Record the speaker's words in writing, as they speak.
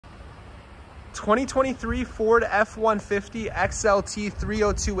2023 Ford F-150 XLT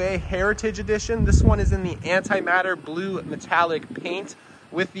 302A Heritage Edition. This one is in the Antimatter blue metallic paint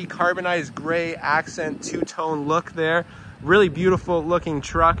with the carbonized gray accent two-tone look there. Really beautiful looking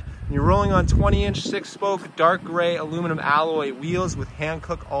truck. You're rolling on 20-inch 6-spoke dark gray aluminum alloy wheels with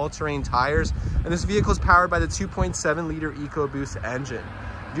hand-cook all-terrain tires. And this vehicle is powered by the 2.7 liter EcoBoost engine.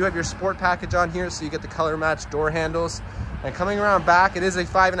 You do have your sport package on here, so you get the color matched door handles. And coming around back, it is a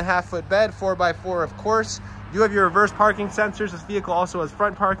 5.5 foot bed, 4x4 of course. You have your reverse parking sensors. This vehicle also has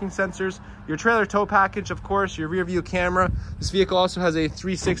front parking sensors. Your trailer tow package, of course, your rear view camera. This vehicle also has a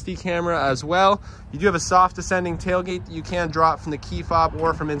 360 camera as well. You do have a soft descending tailgate that you can drop from the key fob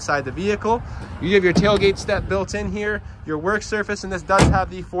or from inside the vehicle. You have your tailgate step built in here, your work surface, and this does have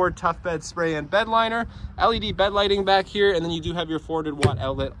the Ford ToughBed spray and bed liner, LED bed lighting back here, and then you do have your 400 watt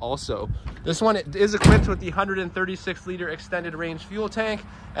outlet also. This one is equipped with the 136 liter extended range fuel tank,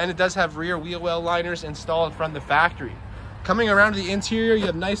 and it does have rear wheel well liners installed from the factory. Coming around to the interior, you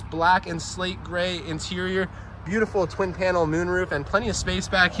have nice black and slate gray interior, beautiful twin panel moonroof, and plenty of space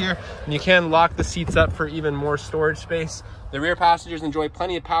back here. And you can lock the seats up for even more storage space. The rear passengers enjoy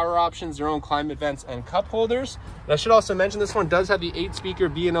plenty of power options, their own climate vents and cup holders. And I should also mention this one does have the 8-speaker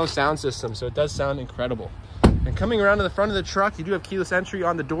B&O sound system, so it does sound incredible. And coming around to the front of the truck, you do have keyless entry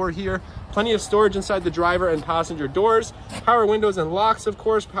on the door here. Plenty of storage inside the driver and passenger doors. Power windows and locks, of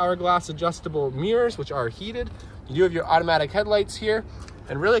course. Power glass adjustable mirrors, which are heated. You do have your automatic headlights here.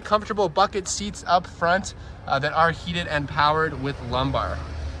 And really comfortable bucket seats up front that are heated and powered with Lumbar.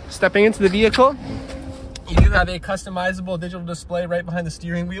 Stepping into the vehicle, you do have a customizable digital display right behind the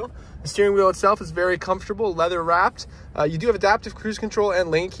steering wheel. The steering wheel itself is very comfortable, leather wrapped. You do have adaptive cruise control and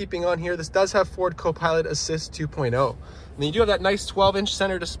lane keeping on here. This does have Ford Copilot Assist 2.0. And then you do have that nice 12-inch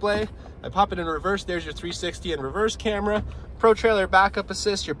center display. I pop it in reverse. There's your 360 and reverse camera. Pro trailer backup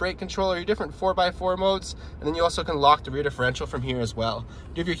assist, your brake controller, your different 4x4 modes, and then you also can lock the rear differential from here as well.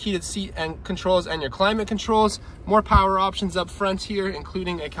 You have your heated seat and controls and your climate controls. More power options up front here,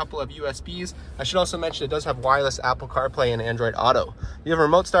 including a couple of USBs. I should also mention it does have wireless Apple CarPlay and Android Auto. You have a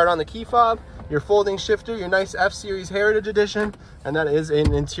remote start on the key fob, your folding shifter, your nice F-Series Heritage Edition, and that is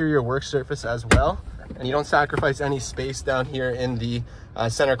an interior work surface as well. And you don't sacrifice any space down here in the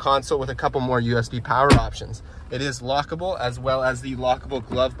center console with a couple more USB power options. It is lockable, as well as the lockable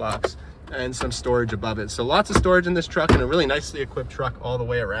glove box and some storage above it. So lots of storage in this truck, and a really nicely equipped truck all the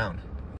way around.